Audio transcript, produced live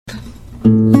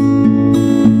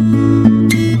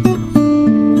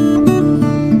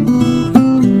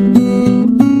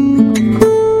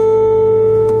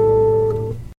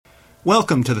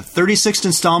Welcome to the 36th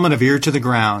installment of Ear to the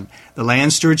Ground, the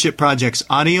Land Stewardship Project's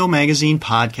audio magazine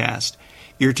podcast.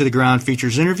 Ear to the Ground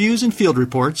features interviews and field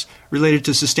reports related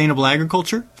to sustainable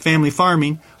agriculture, family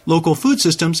farming, local food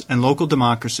systems, and local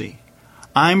democracy.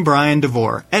 I'm Brian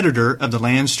DeVore, editor of the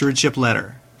Land Stewardship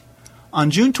Letter.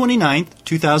 On June 29,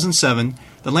 2007,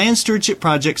 the Land Stewardship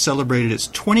Project celebrated its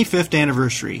 25th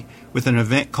anniversary with an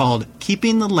event called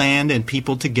Keeping the Land and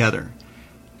People Together.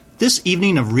 This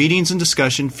evening of readings and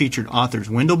discussion featured authors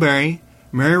Wendell Berry,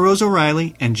 Mary Rose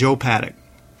O'Reilly, and Joe Paddock.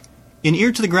 In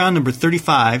Ear to the Ground number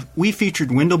 35, we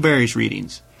featured Wendell Berry's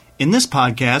readings. In this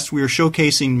podcast, we are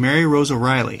showcasing Mary Rose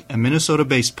O'Reilly, a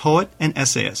Minnesota-based poet and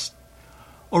essayist.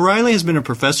 O'Reilly has been a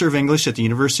professor of English at the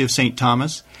University of St.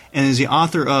 Thomas and is the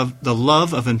author of The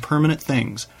Love of Impermanent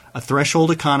Things, A Threshold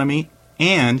Economy,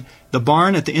 and The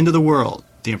Barn at the End of the World,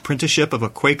 The Apprenticeship of a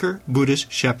Quaker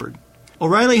Buddhist Shepherd.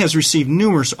 O'Reilly has received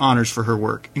numerous honors for her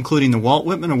work, including the Walt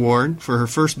Whitman Award for her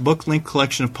first book-length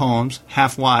collection of poems,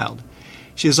 Half Wild.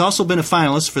 She has also been a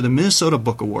finalist for the Minnesota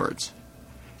Book Awards.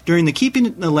 During the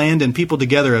Keeping the Land and People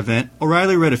Together event,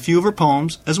 O'Reilly read a few of her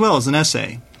poems, as well as an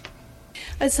essay.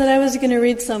 I said I was going to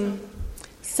read some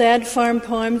sad farm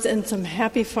poems and some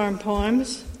happy farm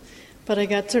poems, but I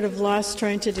got sort of lost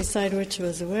trying to decide which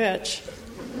was which.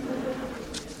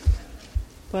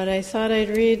 But I thought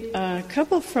I'd read a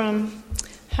couple from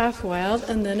Half Wild,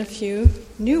 and then a few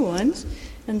new ones,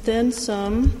 and then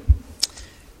some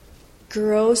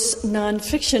gross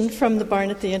nonfiction from The Barn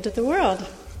at the End of the World,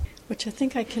 which I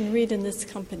think I can read in this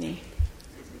company.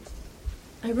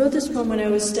 I wrote this poem when I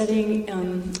was studying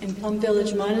in Plum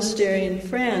Village Monastery in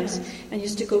France, and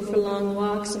used to go for long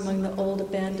walks among the old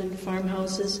abandoned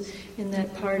farmhouses in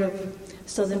that part of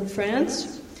southern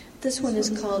France. This one is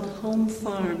called Home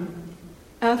Farm.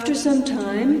 After some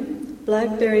time,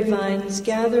 blackberry vines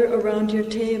gather around your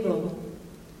table.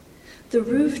 The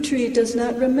roof tree does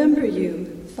not remember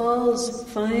you, falls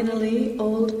finally,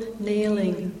 old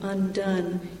nailing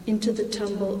undone, into the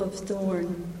tumble of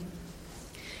thorn.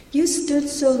 You stood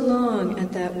so long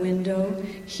at that window,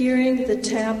 hearing the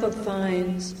tap of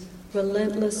vines,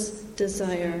 relentless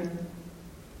desire.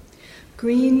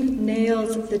 Green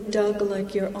nails that dug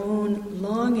like your own,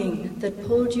 longing that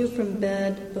pulled you from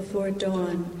bed before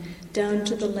dawn, down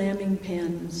to the lambing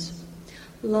pens.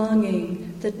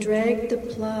 Longing that dragged the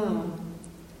plow.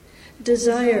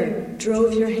 Desire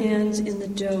drove your hands in the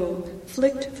dough,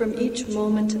 flicked from each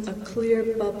moment a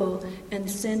clear bubble,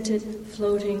 and sent it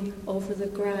floating over the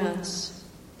grass.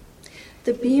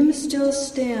 The beam still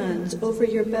stands over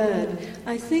your bed.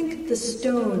 I think the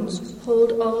stones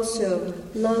hold also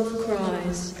love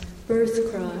cries,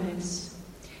 birth cries.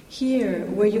 Here,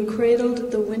 where you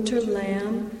cradled the winter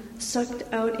lamb, sucked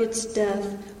out its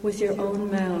death with your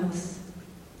own mouth.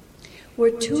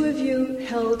 Where two of you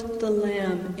held the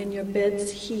lamb in your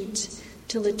bed's heat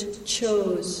till it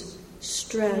chose,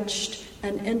 stretched,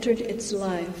 and entered its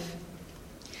life.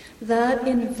 That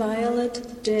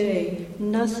inviolate day,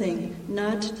 nothing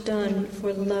not done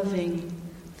for loving,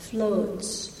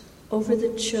 floats over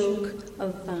the choke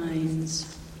of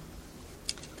vines.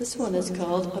 This one is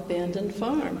called Abandoned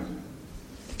Farm.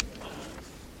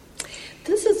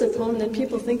 This is a poem that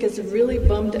people think is really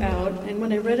bummed out, and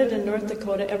when I read it in North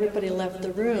Dakota, everybody left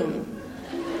the room.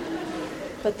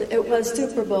 But it was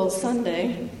Super Bowl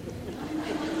Sunday.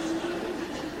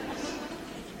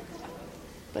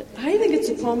 But I think it's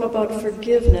a poem about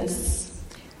forgiveness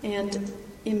and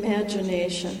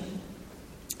imagination.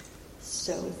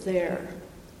 So there.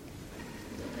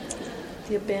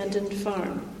 The Abandoned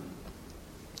Farm.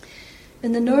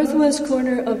 In the northwest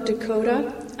corner of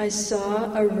Dakota, I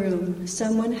saw a room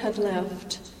someone had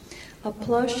left. A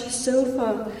plush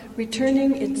sofa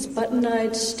returning its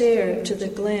button-eyed stare to the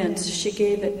glance she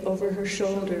gave it over her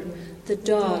shoulder, the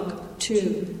dog,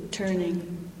 too,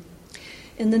 turning.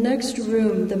 In the next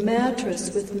room, the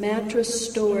mattress with mattress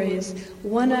stories,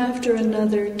 one after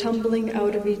another tumbling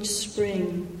out of each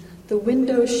spring. The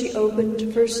window she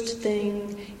opened first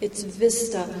thing, its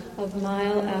vista of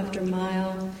mile after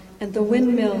mile, and the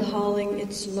windmill hauling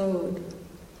its load.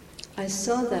 I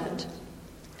saw that,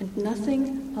 and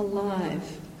nothing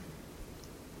alive.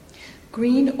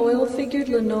 Green oil-figured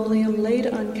linoleum laid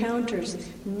on counters,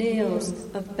 nails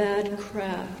of bad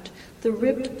craft, the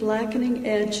ripped blackening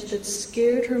edge that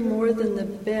scared her more than the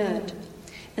bed,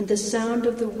 and the sound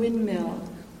of the windmill,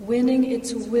 winning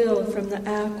its will from the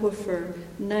aquifer,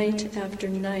 night after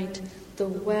night, the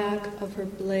whack of her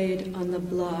blade on the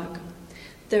block.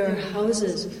 There are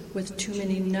houses with too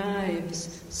many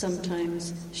knives,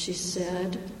 sometimes, she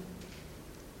said.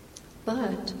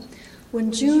 But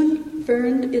when June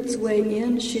burned its way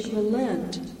in, she'd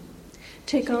relent,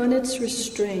 take on its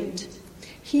restraint,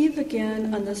 heave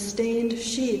again on the stained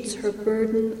sheets her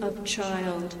burden of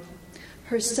child.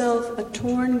 Herself a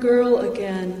torn girl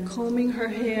again, combing her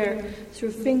hair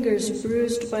through fingers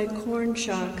bruised by corn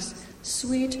shocks,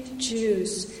 sweet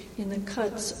juice in the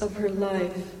cuts of her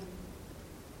life.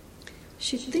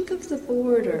 She'd think of the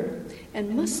border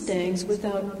and mustangs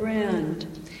without brand.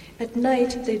 At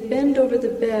night they'd bend over the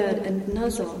bed and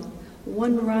nuzzle.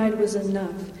 One ride was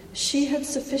enough. She had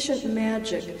sufficient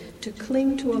magic to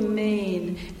cling to a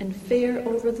mane and fare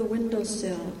over the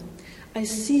windowsill. I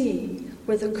see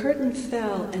where the curtain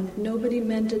fell and nobody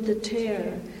mended the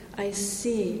tear. I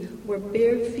see where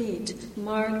bare feet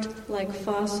marked like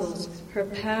fossils her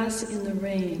pass in the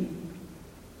rain.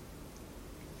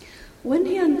 When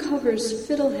he uncovers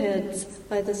fiddleheads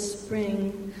by the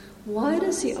spring, why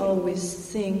does he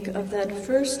always think of that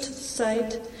first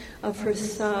sight of her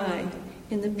thigh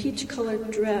in the peach-colored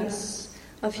dress,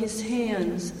 of his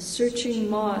hands searching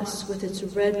moss with its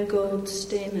red gold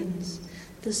stamens,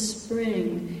 the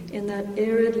spring in that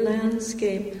arid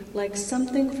landscape like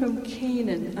something from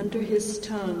Canaan under his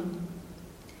tongue?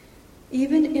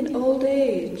 Even in old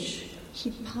age,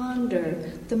 he'd ponder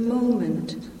the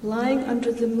moment lying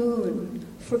under the moon,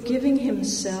 forgiving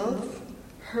himself,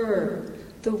 her,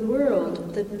 the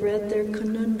world that bred their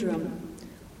conundrum,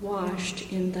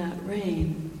 washed in that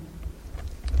rain.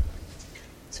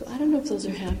 So I don't know if those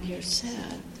are happy or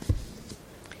sad.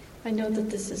 I know that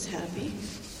this is happy.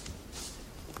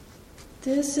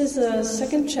 This is a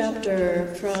second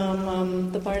chapter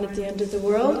from The Barn at the End of the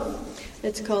World.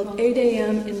 It's called 8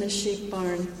 a.m. in the Sheep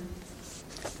Barn.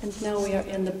 And now we are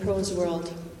in the prose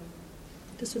world.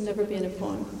 This would never be in a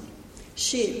poem.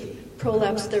 Sheep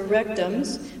prolapse their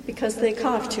rectums because they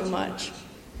cough too much.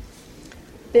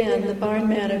 Ben, the barn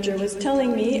manager, was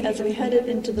telling me as we headed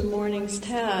into the morning's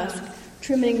task,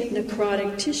 trimming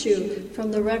necrotic tissue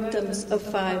from the rectums of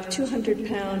 5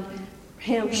 200-pound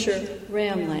Hampshire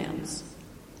ram lambs.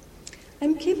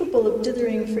 I'm capable of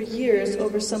dithering for years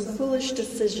over some foolish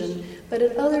decision, but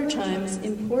at other times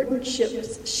important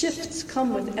shifts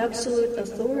come with absolute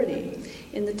authority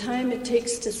in the time it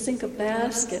takes to sink a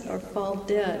basket or fall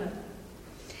dead.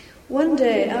 One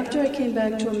day, after I came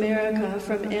back to America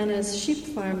from Anna's sheep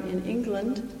farm in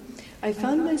England, I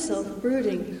found myself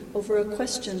brooding over a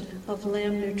question of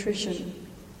lamb nutrition.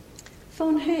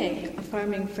 Phone Hank, a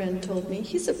farming friend, told me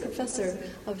he's a professor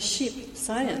of sheep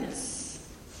science.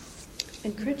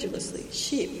 Incredulously,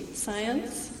 sheep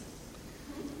science?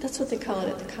 That's what they call it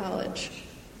at the college.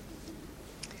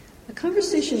 A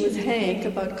conversation with Hank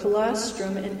about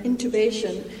colostrum and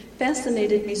intubation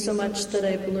fascinated me so much that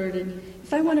I blurted,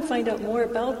 "If I want to find out more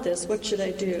about this, what should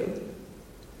I do?"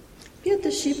 "Be at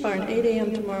the sheep barn 8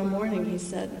 a.m. tomorrow morning," he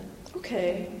said.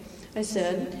 "Okay," I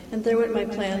said, and there went my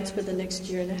plans for the next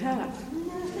year and a half.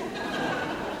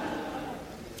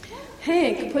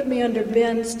 Hank put me under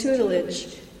Ben's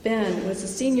tutelage. Ben was a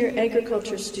senior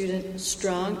agriculture student,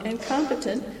 strong and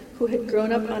competent, who had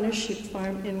grown up on a sheep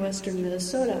farm in western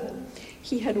Minnesota.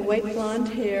 He had white blonde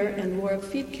hair and wore a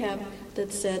feed cap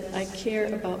that said, "I care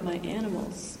about my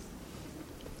animals."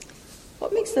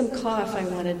 What makes them cough, I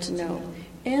wanted to know.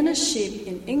 Anna's sheep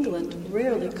in England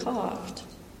rarely coughed.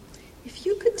 If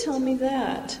you could tell me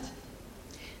that.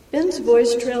 Ben's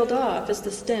voice trailed off as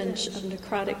the stench of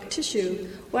necrotic tissue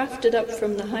wafted up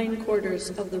from the hindquarters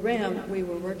of the ram we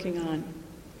were working on.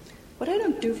 "What I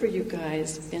don't do for you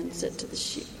guys," Ben said to the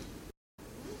sheep.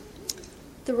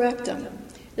 The rectum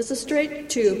is a straight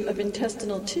tube of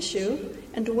intestinal tissue,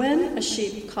 and when a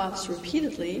sheep coughs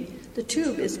repeatedly, the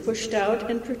tube is pushed out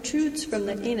and protrudes from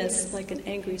the anus like an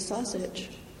angry sausage.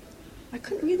 I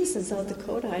couldn't read this in South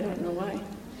Dakota, I don't know why.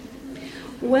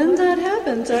 When that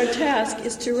happens, our task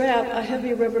is to wrap a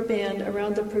heavy rubber band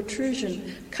around the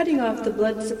protrusion, cutting off the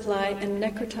blood supply and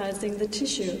necrotizing the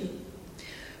tissue.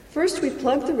 First, we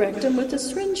plug the rectum with a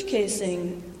syringe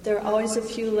casing. There are always a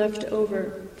few left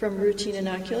over from routine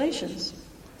inoculations.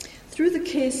 Through the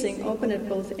casing, open at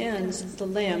both ends, the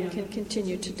lamb can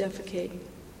continue to defecate.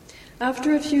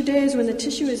 After a few days, when the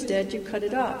tissue is dead, you cut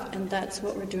it off, and that's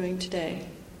what we're doing today.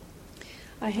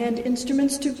 I hand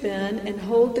instruments to Ben and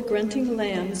hold the grunting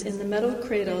lambs in the metal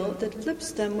cradle that flips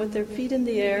them with their feet in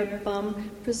the air, bum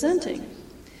presenting.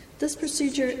 This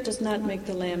procedure does not make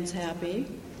the lambs happy,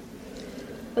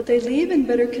 but they leave in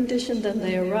better condition than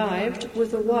they arrived,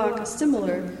 with a walk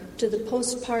similar to the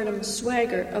postpartum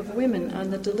swagger of women on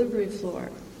the delivery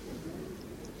floor.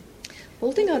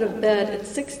 Bolting out of bed at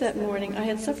 6 that morning, I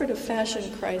had suffered a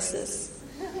fashion crisis.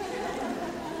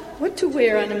 What to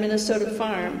wear on a Minnesota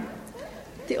farm?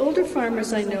 The older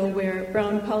farmers I know wear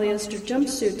brown polyester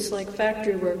jumpsuits like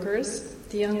factory workers.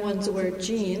 The young ones wear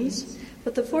jeans.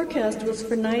 but the forecast was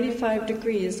for 95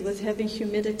 degrees with heavy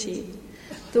humidity.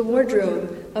 The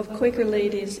wardrobe of Quaker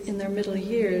ladies in their middle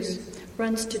years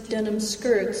runs to denim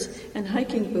skirts and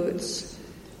hiking boots.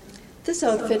 This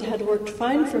outfit had worked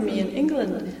fine for me in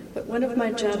England, but one of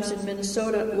my jobs in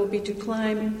Minnesota will be to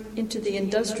climb into the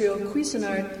industrial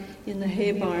Cuisinart in the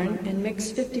hay barn and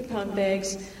mix 50-pound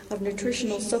bags of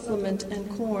nutritional supplement and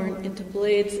corn into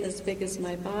blades as big as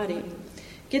my body.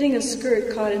 Getting a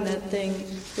skirt caught in that thing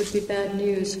would be bad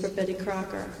news for Betty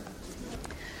Crocker.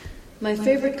 My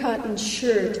favorite cotton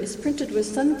shirt is printed with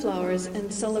sunflowers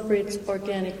and celebrates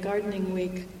Organic Gardening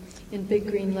Week in big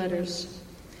green letters.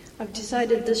 I've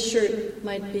decided this shirt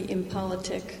might be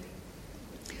impolitic.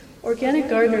 Organic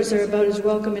gardeners are about as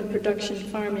welcome in production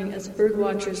farming as bird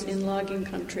watchers in logging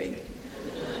country.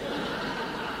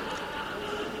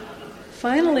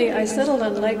 Finally, I settled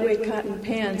on lightweight cotton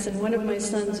pants and one of my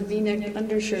son's V-neck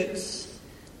undershirts.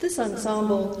 This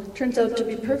ensemble turns out to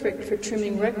be perfect for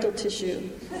trimming rectal tissue.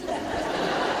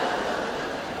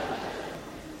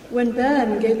 When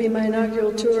Ben gave me my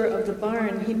inaugural tour of the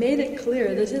barn, he made it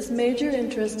clear that his major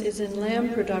interest is in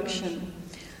lamb production.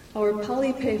 Our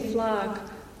Polypay flock,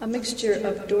 a mixture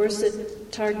of Dorset,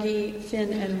 Targhee,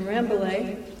 Finn, and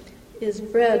Rambouillet, is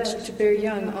bred to bear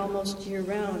young almost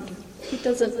year-round. He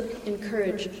doesn't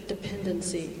encourage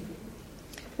dependency.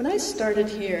 When I started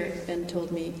here, Ben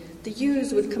told me, the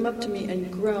ewes would come up to me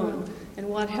and groan and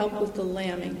want help with the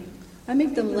lambing. I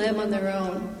make them lamb on their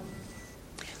own.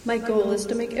 My goal is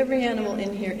to make every animal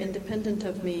in here independent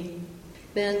of me.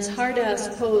 Ben's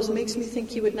hard-ass pose makes me think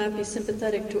he would not be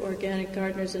sympathetic to organic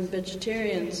gardeners and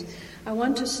vegetarians. I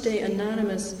want to stay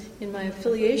anonymous in my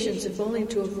affiliations, if only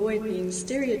to avoid being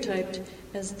stereotyped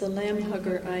as the lamb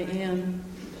hugger I am.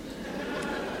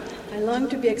 I long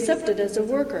to be accepted as a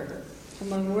worker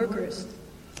among workers.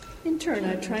 In turn,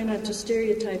 I try not to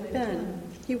stereotype Ben.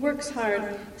 He works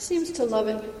hard, seems to love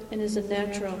it, and is a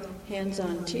natural,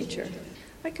 hands-on teacher.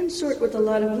 I consort with a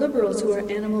lot of liberals who are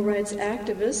animal rights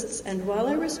activists, and while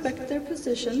I respect their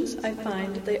positions, I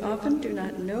find they often do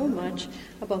not know much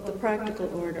about the practical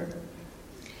order.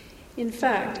 In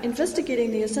fact,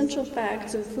 investigating the essential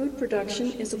facts of food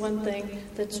production is one thing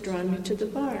that's drawn me to the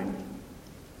barn.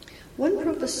 One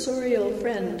professorial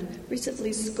friend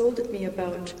recently scolded me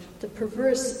about the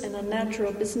perverse and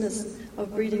unnatural business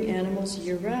of breeding animals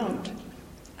year-round.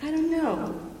 I don't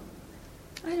know.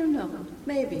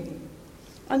 Maybe.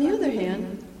 On the other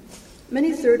hand,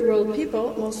 many third-world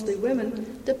people, mostly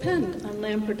women, depend on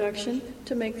lamb production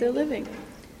to make their living.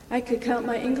 I could count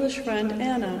my English friend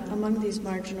Anna among these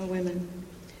marginal women.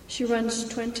 She runs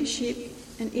 20 sheep,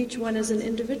 and each one is an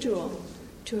individual.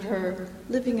 To her,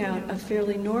 living out a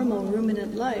fairly normal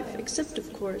ruminant life, except,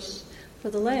 of course, for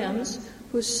the lambs,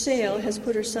 whose sale has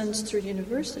put her sons through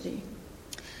university.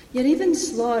 Yet even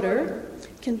slaughter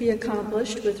can be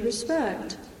accomplished with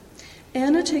respect.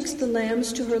 Anna takes the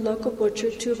lambs to her local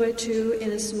butcher 2 by 2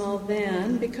 in a small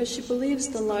van because she believes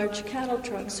the large cattle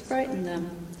trucks frighten them.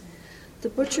 The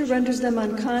butcher renders them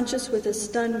unconscious with a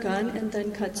stun gun and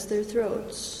then cuts their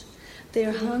throats. They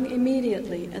are hung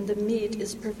immediately, and the meat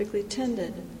is perfectly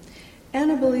tended.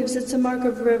 Anna believes it's a mark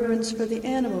of reverence for the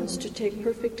animals to take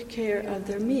perfect care of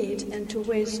their meat and to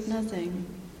waste nothing.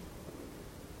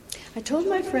 I told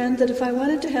my friend that if I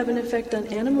wanted to have an effect on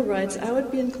animal rights, I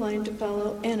would be inclined to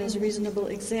follow Anna's reasonable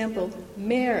example.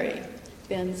 Marry,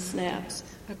 Ben snaps,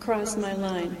 across my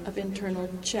line of internal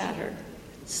chatter.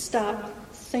 Stop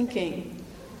thinking.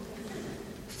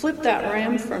 Flip that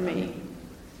ram for me.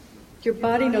 Your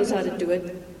body knows how to do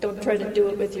it. Don't try to do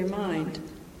it with your mind.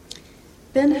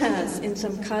 Ben has, in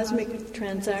some cosmic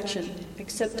transaction,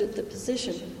 accepted the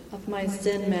position of my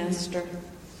Zen master.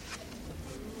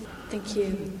 Thank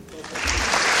you.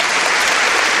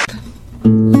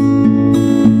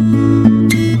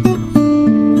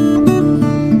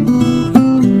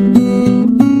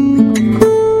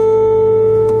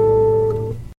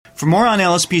 For more on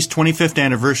LSP's 25th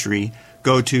anniversary,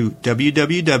 go to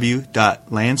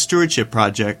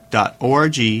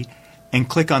www.landstewardshipproject.org and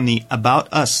click on the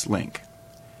About Us link.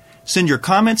 Send your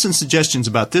comments and suggestions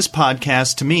about this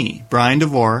podcast to me, Brian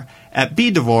DeVore, at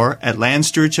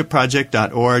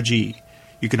bdevore@landstewardshipproject.org.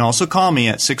 You can also call me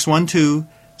at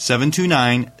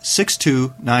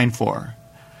 612-729-6294.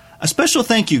 A special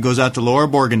thank you goes out to Laura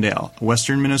Borgendale, a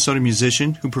Western Minnesota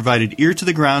musician who provided Ear to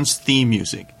the Ground's theme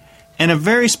music. And a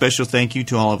very special thank you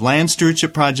to all of Land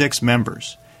Stewardship Project's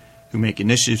members who make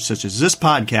initiatives such as this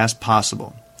podcast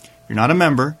possible. If you're not a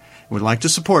member and would like to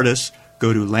support us,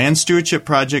 go to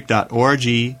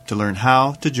landstewardshipproject.org to learn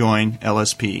how to join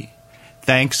LSP.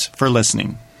 Thanks for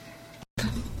listening.